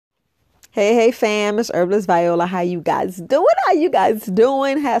Hey, fam, it's Herbalist Viola. How you guys doing? How you guys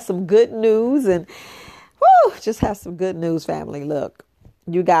doing? Have some good news and just have some good news, family. Look,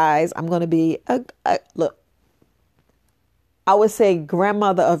 you guys, I'm going to be, look, I would say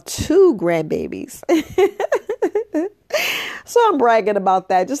grandmother of two grandbabies. So I'm bragging about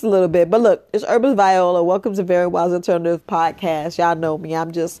that just a little bit. But look, it's Herbalist Viola. Welcome to Very Wise Alternative Podcast. Y'all know me.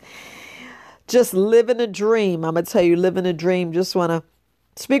 I'm just living a dream. I'm going to tell you, living a dream. Just want to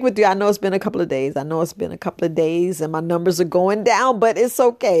speak with you. I know it's been a couple of days. And my numbers are going down, but it's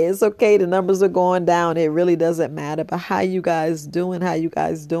okay. It's okay. The numbers are going down. It really doesn't matter. But how you guys doing?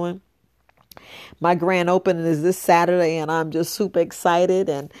 My grand opening is this Saturday and I'm just super excited.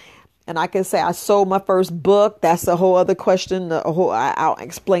 And I can say I sold my first book. That's a whole other question. I'll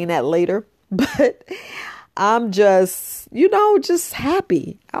explain that later. But I'm just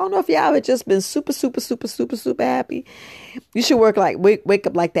happy. I don't know if y'all have just been super, super, super, super, super happy. You should wake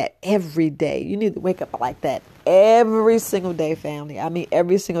up like that every day. You need to wake up like that every single day, family. I mean,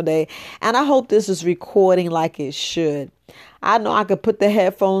 every single day. And I hope this is recording like it should. I know I could put the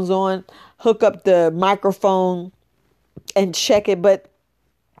headphones on, hook up the microphone and check it. But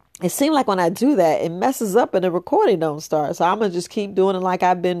it seems like when I do that, it messes up and the recording don't start. So I'm going to just keep doing it like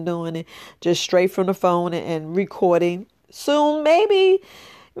I've been doing it, just straight from the phone and recording. Soon, maybe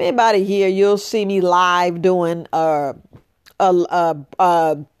about a year, you'll see me live doing, this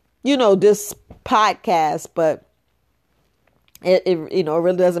podcast. But it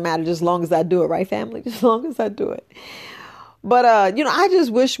really doesn't matter just as long as I do it, right, family? Just as long as I do it. But, I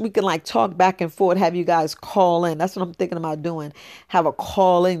just wish we could talk back and forth, have you guys call in. That's what I'm thinking about doing. Have a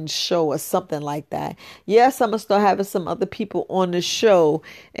call-in show or something like that. Yes, I'm going to start having some other people on the show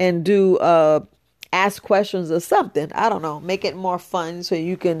and do ask questions or something. I don't know. Make it more fun so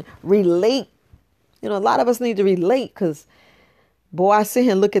you can relate. A lot of us need to relate because, boy, I sit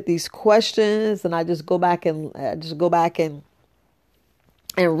here and look at these questions and I just go back and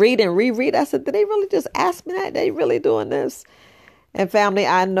read and reread. I said, did they really just ask me that? They really doing this? And family,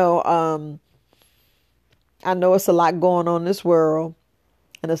 I know it's a lot going on in this world.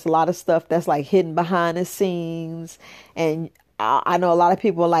 And there's a lot of stuff that's hidden behind the scenes. And I know a lot of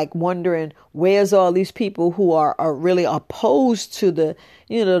people are wondering, where's all these people who are really opposed to the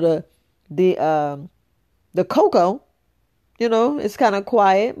cocoa? It's kind of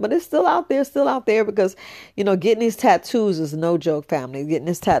quiet, but it's still out there because, getting these tattoos is no joke, family. Getting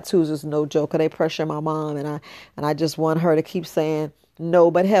these tattoos is no joke. They pressure my mom and I just want her to keep saying no,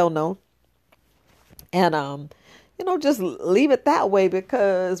 but hell no. And, just leave it that way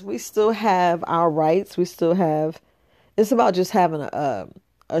because we still have our rights. It's about just having a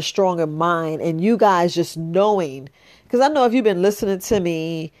stronger mind and you guys just knowing, because I know if you've been listening to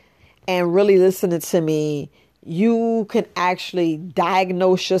me and really listening to me, you can actually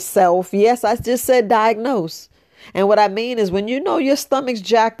diagnose yourself. Yes, I just said diagnose. And what I mean is when your stomach's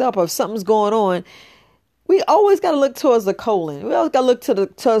jacked up or something's going on, we always got to look towards the colon. We always got to look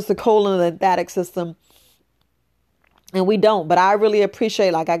towards the colon and the lymphatic system. And we don't, but I really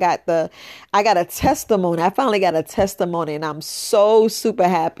appreciate, I got a testimony. I finally got a testimony and I'm so super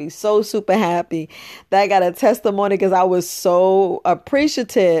happy that I got a testimony because I was so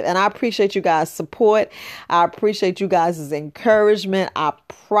appreciative and I appreciate you guys' support. I appreciate you guys' encouragement. I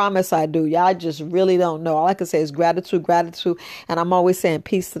promise I do. Y'all just really don't know. All I can say is gratitude. And I'm always saying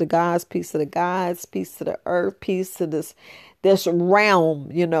peace to the gods, peace to the gods, peace to the earth, peace to this realm.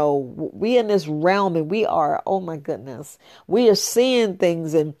 We in this realm and we are, oh my goodness, we are seeing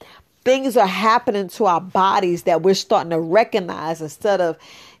things and things are happening to our bodies that we're starting to recognize instead of,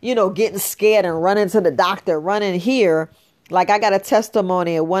 getting scared and running to the doctor, running here. I got a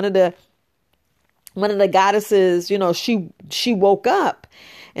testimony of one of the goddesses, she woke up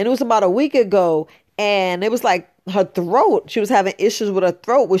and it was about a week ago and it was her throat. She was having issues with her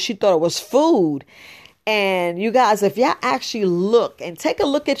throat where she thought it was food. And you guys, if y'all actually look and take a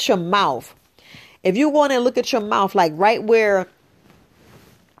look at your mouth, if you want to look at your mouth, right where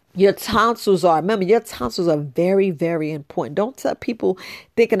your tonsils are, remember your tonsils are very, very important. Don't tell people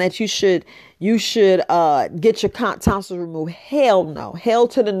thinking that you should get your tonsils removed. Hell no. Hell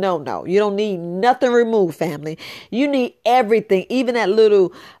to the no. You don't need nothing removed, family. You need everything, even that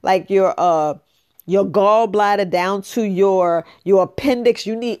little, your gallbladder down to your appendix.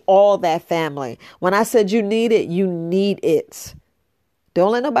 You need all that, family. When I said you need it, you need it.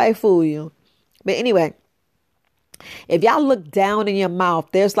 Don't let nobody fool you. But anyway, if y'all look down in your mouth,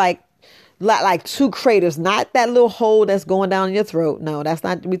 there's like two craters, not that little hole that's going down in your throat. No, that's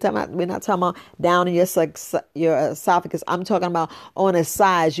not, we're not talking about down in your esophagus. I'm talking about on the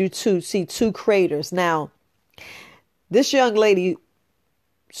sides. You see two craters. Now, this young lady,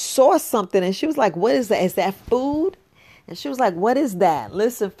 saw something and she was like, what is that? Is that food? And she was like, what is that?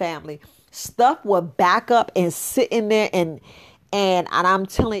 Listen, family, stuff would back up and sit in there, and I'm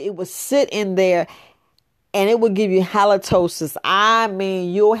telling you, it would sit in there and it will give you halitosis. I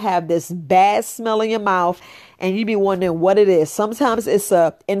mean, you'll have this bad smell in your mouth and you be wondering what it is. Sometimes it's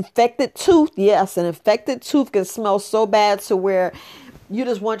a infected tooth. Yes, an infected tooth can smell so bad to where you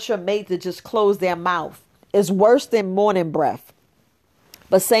just want your mate to just close their mouth. It's worse than morning breath.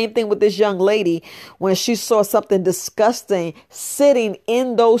 But same thing with this young lady when she saw something disgusting sitting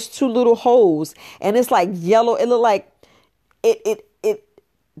in those two little holes, and it's like yellow. It looked like it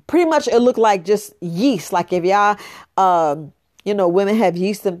pretty much, it looked like just yeast. Like if y'all, women have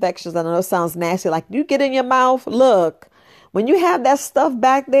yeast infections. I know it sounds nasty. Like you get in your mouth. Look, when you have that stuff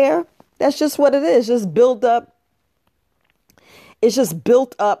back there, that's just what it is. Just build up. It's just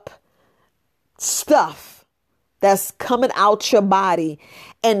built up stuff that's coming out your body.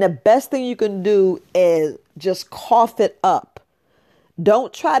 And the best thing you can do is just cough it up.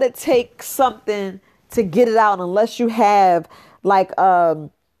 Don't try to take something to get it out unless you have like a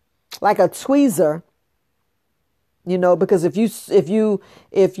tweezer, because if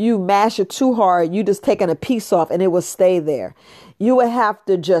you mash it too hard, you just taking a piece off and it will stay there. You would have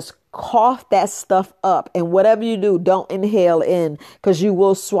to just cough that stuff up, and whatever you do, don't inhale in because you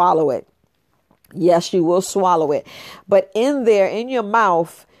will swallow it. Yes, you will swallow it. But in there, in your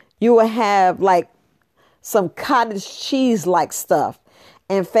mouth, you will have like some cottage cheese like stuff.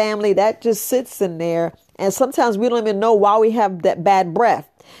 And family, that just sits in there. And sometimes we don't even know why we have that bad breath,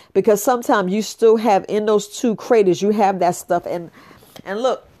 because sometimes you still have in those two craters, you have that stuff. And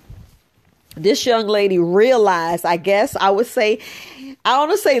look, this young lady realized, I guess I would say, I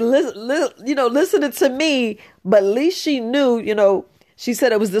want to say, listening to me, but at least she knew, she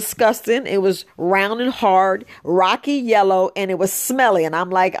said it was disgusting. It was round and hard, rocky yellow, and it was smelly. And I'm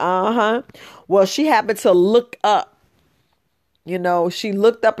like, Well, she happened to look up. She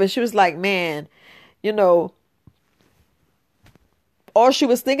looked up and she was like, man, all she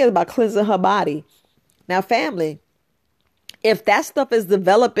was thinking about cleansing her body. Now, family, if that stuff is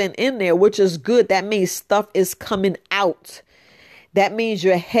developing in there, which is good, that means stuff is coming out. That means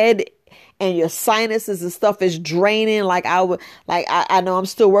your head and your sinuses and stuff is draining. I know I'm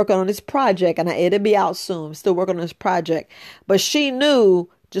still working on this project, and it'll be out soon. I'm still working on this project, but she knew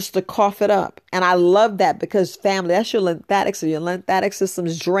just to cough it up. And I love that, because family, that's your lymphatic system. Your lymphatic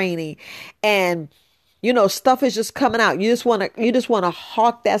system's draining, and stuff is just coming out. You just want to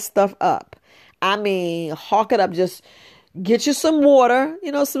hawk that stuff up. I mean, hawk it up. Just get you some water,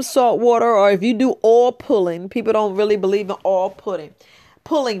 some salt water, or if you do oil pulling, people don't really believe in oil pulling,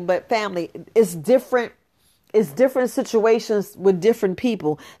 but family, it's different. It's different situations with different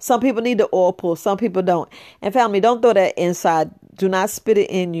people. Some people need the oil pull, some people don't. And family, don't throw that inside. Do not spit it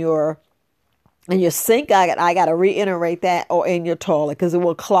in your sink. I got to reiterate that, or in your toilet, because it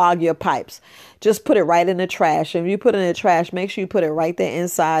will clog your pipes. Just put it right in the trash. And if you put it in the trash, make sure you put it right there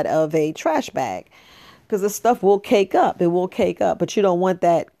inside of a trash bag, because the stuff will cake up. It will cake up, but you don't want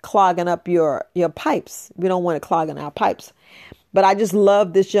that clogging up your pipes. We don't want it clogging our pipes. But I just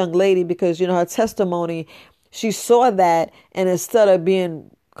love this young lady because, her testimony, she saw that, and instead of being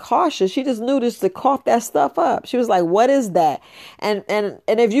cautious, she just knew just to cough that stuff up. She was like, what is that? And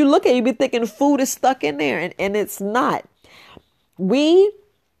if you look at it, you be thinking food is stuck in there, and it's not. We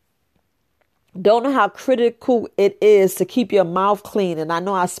don't know how critical it is to keep your mouth clean. And I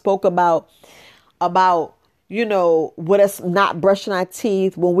know I spoke about what us not brushing our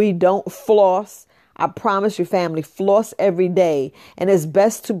teeth when we don't floss. I promise you, family, floss every day. And it's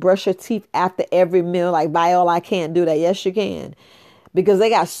best to brush your teeth after every meal. Like, Viola, I can't do that. Yes, you can. Because they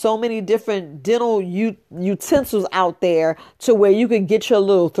got so many different dental utensils out there to where you can get your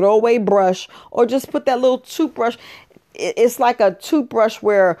little throwaway brush, or just put that little toothbrush. It's like a toothbrush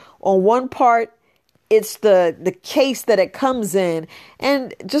where on one part, it's the case that it comes in.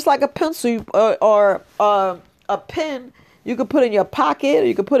 And just like a pencil or a pen, you could put in your pocket, or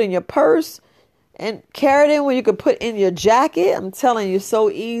you could put in your purse. And carry it in where you could put in your jacket. I'm telling you, so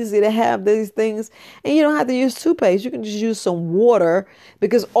easy to have these things. And you don't have to use toothpaste. You can just use some water,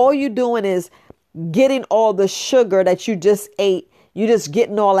 because all you're doing is getting all the sugar that you just ate. You're just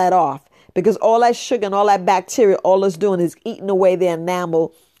getting all that off, because all that sugar and all that bacteria, all it's doing is eating away the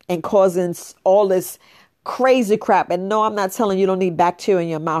enamel and causing all this crazy crap. And no, I'm not telling you don't need bacteria in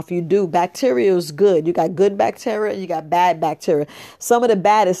your mouth. You do. Bacteria is good. You got good bacteria and you got bad bacteria. Some of the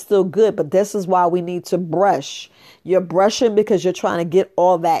bad is still good, but this is why we need to brush. You're brushing because you're trying to get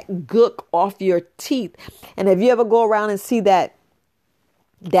all that gook off your teeth. And if you ever go around and see that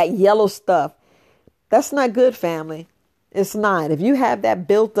yellow stuff, that's not good, family. It's not. If you have that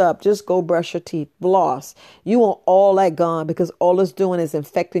built up, just go brush your teeth, floss. You want all that gone because all it's doing is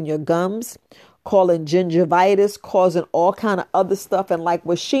infecting your gums, causing gingivitis, causing all kind of other stuff. And like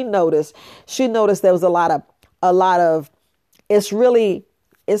what she noticed there was a lot of, it's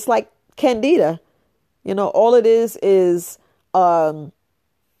like candida. All it is, it's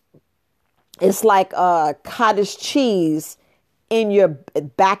like cottage cheese in your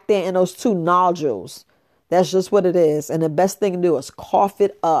back there in those two nodules. That's just what it is. And the best thing to do is cough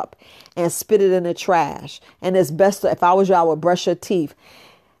it up and spit it in the trash. And it's best if I was you, I would brush your teeth.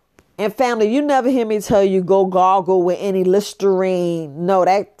 And family, you never hear me tell you go gargle with any Listerine. No,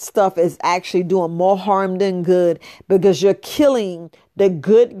 that stuff is actually doing more harm than good because you're killing the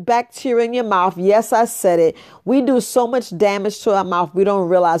good bacteria in your mouth. Yes, I said it. We do so much damage to our mouth. We don't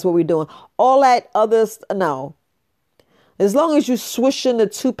realize what we're doing. All that others, no. As long as you swishing the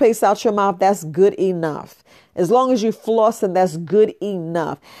toothpaste out your mouth, that's good enough. As long as you flossing, that's good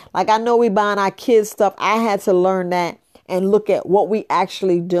enough. Like I know we buying our kids stuff. I had to learn that and look at what we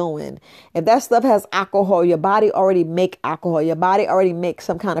actually doing. If that stuff has alcohol, your body already make alcohol. Your body already makes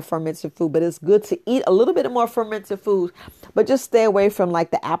some kind of fermented food. But it's good to eat a little bit more fermented foods. But just stay away from like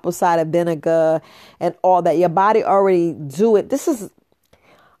the apple cider vinegar and all that. Your body already do it. This is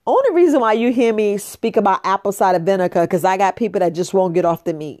only reason why you hear me speak about apple cider vinegar, because I got people that just won't get off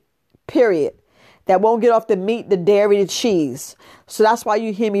the meat, period. That won't get off the meat, the dairy, the cheese. So that's why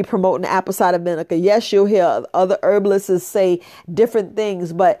you hear me promoting apple cider vinegar. Yes, you'll hear other herbalists say different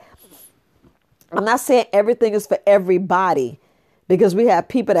things, but I'm not saying everything is for everybody, because we have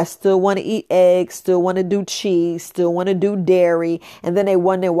people that still want to eat eggs, still want to do cheese, still want to do dairy, and then they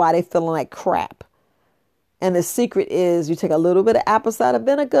wonder why they feeling like crap. And the secret is you take a little bit of apple cider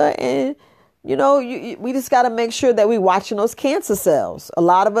vinegar and, we just got to make sure that we watching those cancer cells. A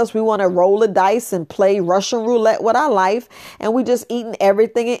lot of us, we want to roll the dice and play Russian roulette with our life. And we just eating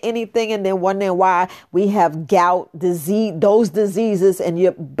everything and anything. And then wondering why we have gout, disease, those diseases, and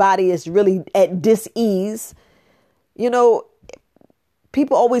your body is really at dis-ease.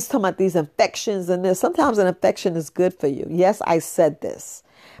 People always talk about these infections and this. Sometimes an infection is good for you. Yes, I said this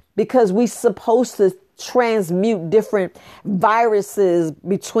because we supposed to transmute different viruses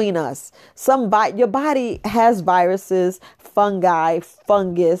between us. Your body has viruses, fungi,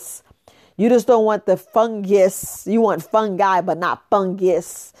 fungus. You just don't want the fungus. You want fungi, but not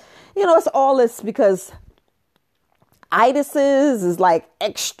fungus. It's all this because itises is like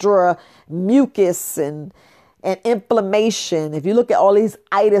extra mucus and inflammation. If you look at all these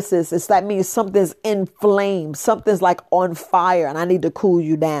itises, that means something's inflamed, something's like on fire, and I need to cool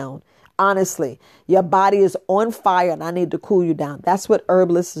you down. Honestly, your body is on fire and I need to cool you down. That's what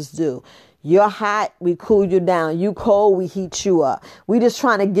herbalists do. You're hot, we cool you down. You cold, we heat you up. We just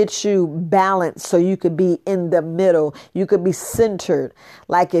trying to get you balanced so you could be in the middle. You could be centered.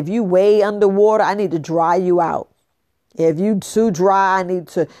 Like if you way underwater, I need to dry you out. If you too dry, I need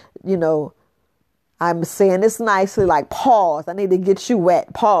to, I'm saying this nicely, like pause. I need to get you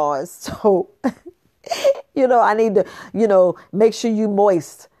wet. Pause. So, I need to, make sure you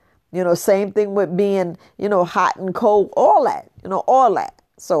moist. Same thing with being, hot and cold, all that.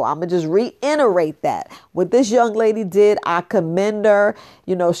 So I'm going to just reiterate that. What this young lady did, I commend her.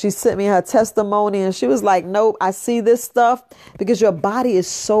 She sent me her testimony and she was like, nope, I see this stuff because your body is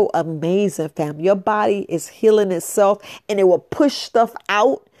so amazing, fam. Your body is healing itself and it will push stuff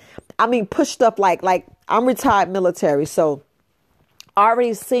out. I mean, push stuff like I'm retired military. So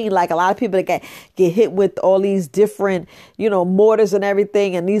already seen like a lot of people that get hit with all these different, mortars and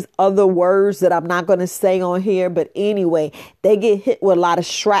everything and these other words that I'm not going to say on here. But anyway, they get hit with a lot of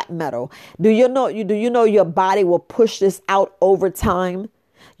shrapnel. Do you know your body will push this out over time?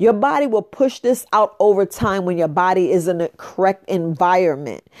 Your body will push this out over time when your body is in the correct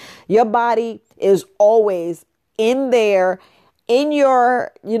environment. Your body is always in there, in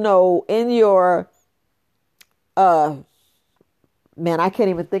your, man, I can't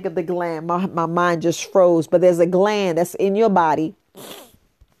even think of the gland. My mind just froze. But there's a gland that's in your body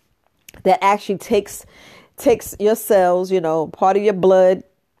that actually takes your cells, part of your blood,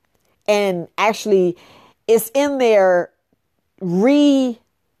 and actually it's in there reallocating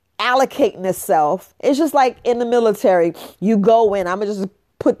itself. It's just like in the military. You go in. I'm going to just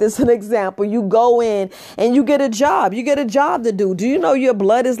put this an example. You go in and you get a job. You get a job to do. Do you know your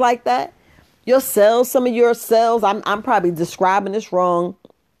blood is like that? Your cells, some of your cells, I'm probably describing this wrong,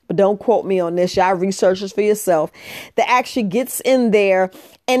 but don't quote me on this. Y'all research this for yourself. That actually gets in there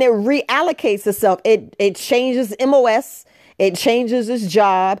and it reallocates itself. It changes MOS. It changes its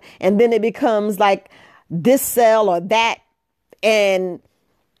job. And then it becomes like this cell or that. And,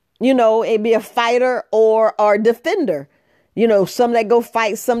 it'd be a fighter or defender. Some that go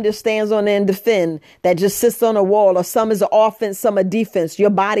fight, some just stands on there and defend, that just sits on a wall, or some is an offense, some a defense. Your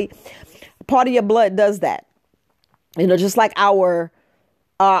body, part of your blood does that. Just like our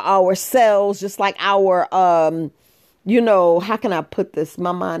cells, just like our, how can I put this?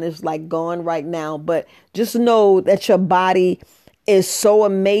 My mind is like going right now, but just know that your body is so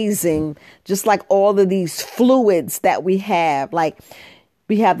amazing. Just like all of these fluids that we have, like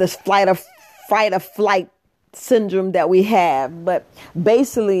we have this fight or flight syndrome that we have. But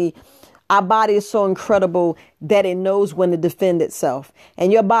basically, our body is so incredible that it knows when to defend itself.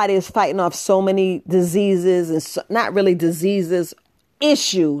 And your body is fighting off so many diseases, and not really diseases,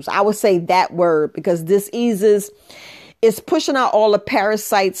 issues. I would say that word, because diseases is pushing out all the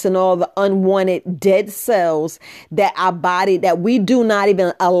parasites and all the unwanted dead cells that we do not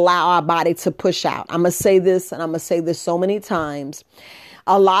even allow our body to push out. I'm going to say this, and I'm going to say this so many times.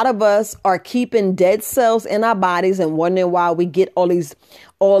 A lot of us are keeping dead cells in our bodies and wondering why we get all these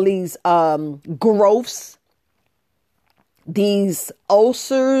growths, these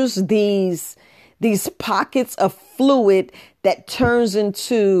ulcers, these pockets of fluid that turns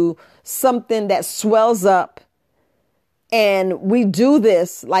into something that swells up. And we do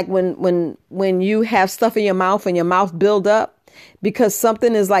this like when you have stuff in your mouth and your mouth build up, because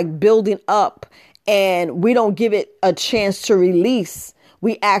something is like building up and we don't give it a chance to release.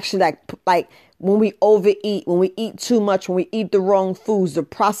 We actually like when we overeat, when we eat too much, when we eat the wrong foods, the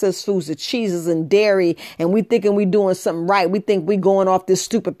processed foods, the cheeses and dairy, and we thinking we doing something right. We think we going off this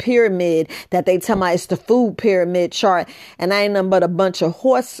stupid pyramid that they tell me it's the food pyramid chart. And I ain't nothing but a bunch of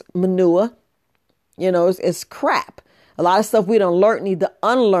horse manure. It's crap. A lot of stuff we don't learn, need to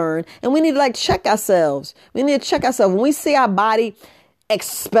unlearn. And we need to check ourselves. We need to check ourselves. When we see our body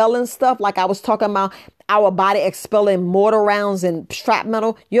expelling stuff, like I was talking about, our body expelling mortar rounds and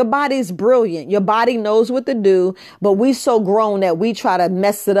shrapnel. Your body is brilliant. Your body knows what to do, but we so grown that we try to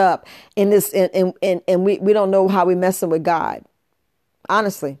mess it up in this, and we don't know how we messing with God.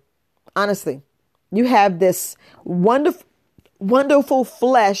 Honestly, you have this wonderful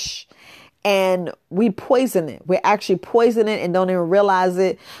flesh, and we poison it. We're actually poisoning it and don't even realize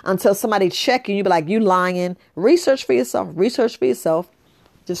it until somebody check you. You be like, you lying. Research for yourself.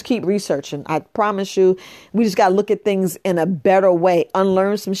 Just keep researching. I promise you, we just got to look at things in a better way,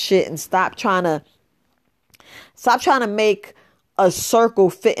 unlearn some shit, and stop trying to make a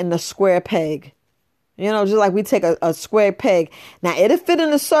circle fit in a square peg. Just like we take a square peg. Now, it'll fit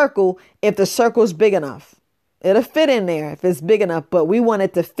in a circle if the circle's big enough. It'll fit in there if it's big enough, but we want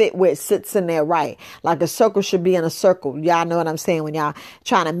it to fit where it sits in there right. Like a circle should be in a circle. Y'all know what I'm saying when y'all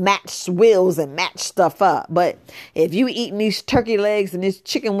trying to match wheels and match stuff up. But if you eating these turkey legs and these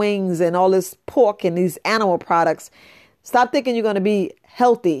chicken wings and all this pork and these animal products, stop thinking you're going to be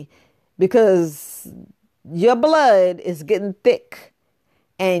healthy, because your blood is getting thick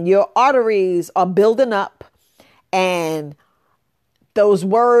and your arteries are building up, and those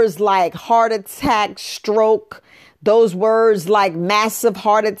words like heart attack, stroke, those words like massive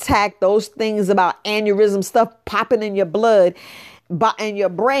heart attack, those things about aneurysm, stuff popping in your blood, but in your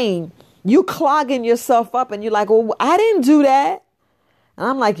brain, you clogging yourself up, and you're like, well, I didn't do that. And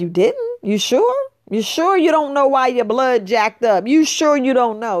I'm like, you didn't? You sure? You sure you don't know why your blood jacked up? You sure you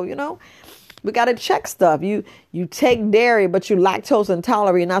don't know? We got to check stuff. You take dairy, but you lactose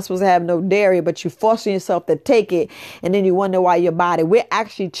intolerant. You're not supposed to have no dairy, but you're forcing yourself to take it. And then you wonder why we're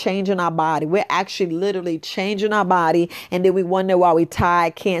actually changing our body. We're actually literally changing our body. And then we wonder why we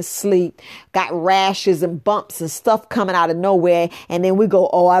tired, can't sleep, got rashes and bumps and stuff coming out of nowhere. And then we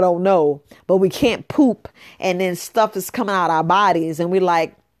go, oh, I don't know. But we can't poop. And then stuff is coming out of our bodies. And we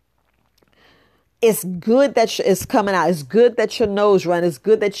like, it's good that it's coming out. It's good that your nose run. It's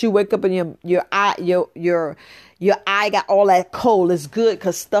good that you wake up and your eye got all that cold. It's good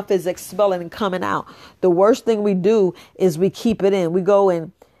because stuff is expelling and coming out. The worst thing we do is we keep it in. We go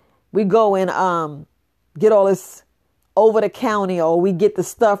and get all this over the county, or we get the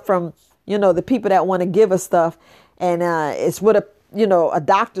stuff from the people that want to give us stuff, and it's with a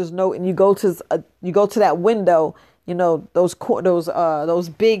doctor's note, and you go to that window. Those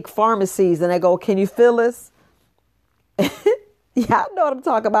big pharmacies, and they go, can you feel this? Yeah, I know what I'm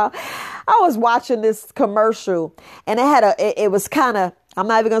talking about. I was watching this commercial, and it was kind of, I'm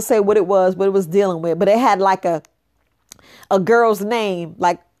not even going to say what it was, but it was dealing with, but it had like a girl's name,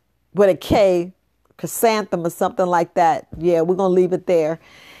 like with a K, chrysanthemum or something like that. Yeah, we're going to leave it there.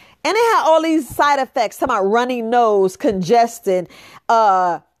 And it had all these side effects, talking about runny nose, congested,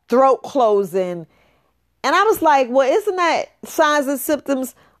 throat closing. And I was like, well, isn't that signs and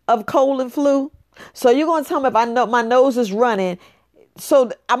symptoms of cold and flu? So you're going to tell me if I know my nose is running, so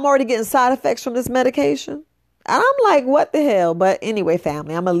I'm already getting side effects from this medication? And I'm like, what the hell? But anyway,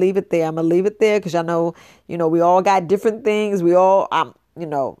 family, I'm going to leave it there. I'm going to leave it there because I know, we all got different things. We all,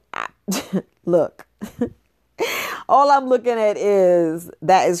 look, all I'm looking at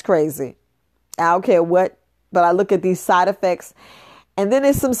that is crazy. I don't care what, but I look at these side effects, and then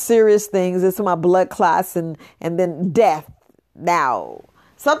there's some serious things. It's my blood clots and then death. Now,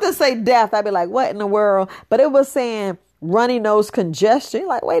 something say death. I'd be like, what in the world? But it was saying runny nose congestion. You're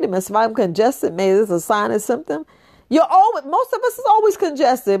like, wait a minute, if I'm congested, maybe this is a sign or something. Most of us is always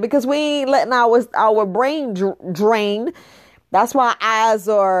congested because we ain't letting our brain drain. That's why eyes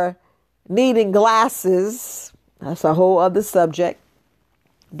are needing glasses. That's a whole other subject.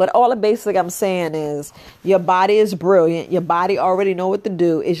 But all the basic I'm saying is your body is brilliant. Your body already know what to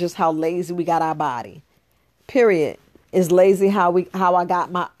do. It's just how lazy we got our body. Period. It's lazy how we got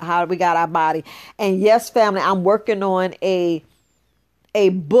our body. And yes, family, I'm working on a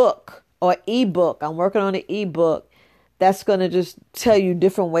book or ebook. I'm working on an ebook that's going to just tell you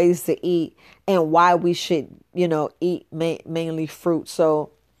different ways to eat and why we should, eat mainly fruit.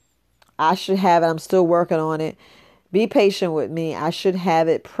 So I should have it. I'm still working on it. Be patient with me. I should have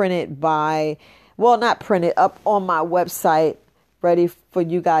it printed not printed, up on my website, ready for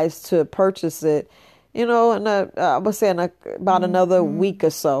you guys to purchase it. I would say about another week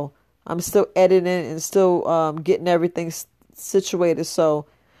or so. I'm still editing and still getting everything situated. So,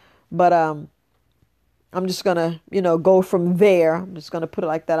 but I'm just going to, go from there. I'm just going to put it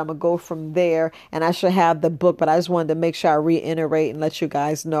like that. I'm going to go from there, and I should have the book, but I just wanted to make sure I reiterate and let you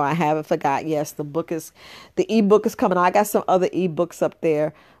guys know I haven't forgot. Yes, the ebook is coming. I got some other ebooks up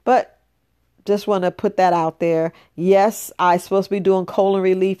there, but just want to put that out there. Yes, I supposed to be doing colon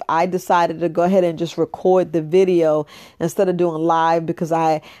relief. I decided to go ahead and just record the video instead of doing live because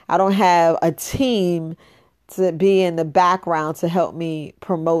I don't have a team to be in the background to help me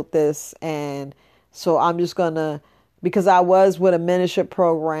promote this. And so I'm just because I was with a mentorship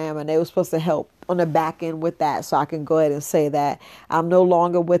program and they were supposed to help on the back end with that. So I can go ahead and say that I'm no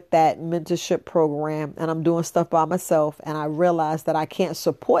longer with that mentorship program and I'm doing stuff by myself. And I realized that I can't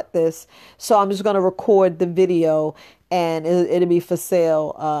support this. So I'm just going to record the video and it'll be for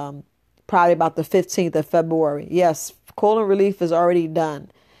sale probably about the 15th of February. Yes, colon relief is already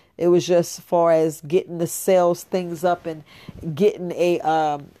done. It was just as far as getting the sales things up and getting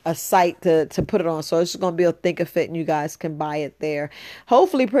a site to put it on. So it's just going to be a Thinkific and you guys can buy it there.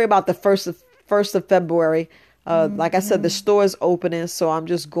 Hopefully probably about the 1st of February. Like I said, the store is opening, so I'm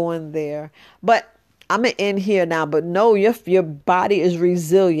just going there. But I'm going to end here now. But no, your body is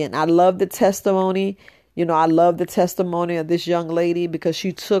resilient. I love the testimony. I love the testimony of this young lady because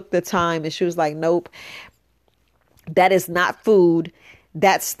she took the time and she was like, nope, that is not food.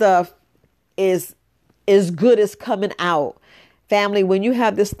 That stuff is good as coming out. Family, when you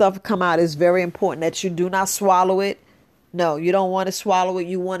have this stuff come out, it's very important that you do not swallow it. No, you don't want to swallow it.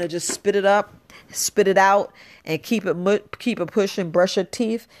 You want to just spit it up, spit it out, and keep it pushing, brush your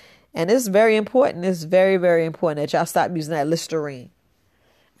teeth. And it's very important. It's very, very important that y'all stop using that Listerine.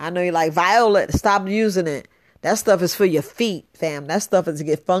 I know you're like, Violet, stop using it. That stuff is for your feet, fam. That stuff is to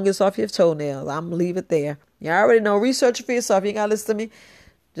get fungus off your toenails. I'm going to leave it there. You already know. Research it for yourself. You ain't got to listen to me.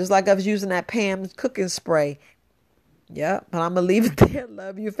 Just like I was using that Pam's cooking spray. Yeah, but I'm going to leave it there.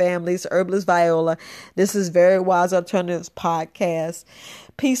 Love you, families. Herbalist Viola. This is Very Wise Alternatives Podcast.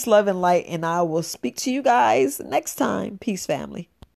 Peace, love, and light. And I will speak to you guys next time. Peace, family.